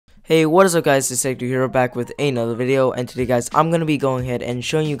Hey, what is up guys, it's Hector here back with another video, and today guys I'm going to be going ahead and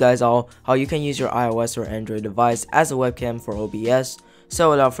showing you guys all how you can use your iOS or Android device as a webcam for OBS.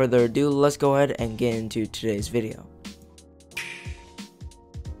 So without further ado, let's go ahead and get into today's video.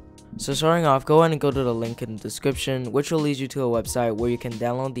 So starting off, go ahead and go to the link in the description, which will lead you to a website where you can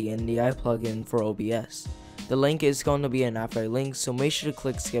download the NDI plugin for OBS. The link is going to be an after link, so make sure to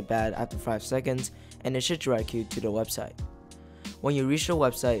click skip ad after 5 seconds and it should direct you to the website. When you reach the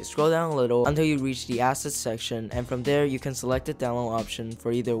website, scroll down a little until you reach the assets section, and from there you can select the download option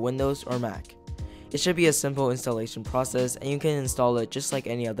for either Windows or Mac. It should be a simple installation process and you can install it just like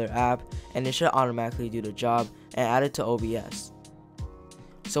any other app, and it should automatically do the job and add it to OBS.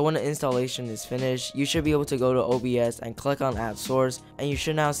 So when the installation is finished, you should be able to go to OBS and click on add source, and you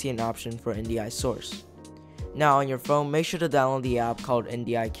should now see an option for NDI source. Now on your phone, make sure to download the app called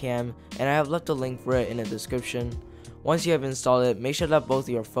NDI Cam, and I have left a link for it in the description. Once you have installed it, make sure that both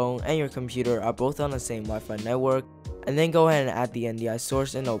your phone and your computer are both on the same Wi-Fi network, and then go ahead and add the NDI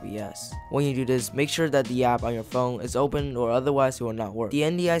source in OBS. When you do this, make sure that the app on your phone is open or otherwise it will not work. The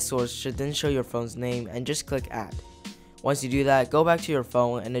NDI source should then show your phone's name and just click add. Once you do that, go back to your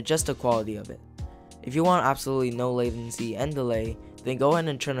phone and adjust the quality of it. If you want absolutely no latency and delay, then go ahead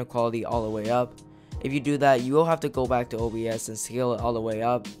and turn the quality all the way up. If you do that, you will have to go back to OBS and scale it all the way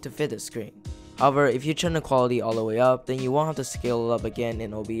up to fit the screen. However, if you turn the quality all the way up, then you won't have to scale it up again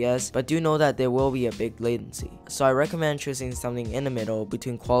in OBS, but do know that there will be a big latency. So I recommend choosing something in the middle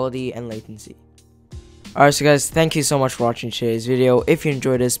between quality and latency. Alright, so guys, thank you so much for watching today's video. If you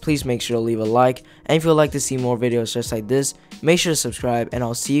enjoyed this, please make sure to leave a like, and if you would like to see more videos just like this, make sure to subscribe, and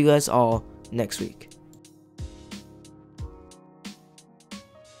I'll see you guys all next week.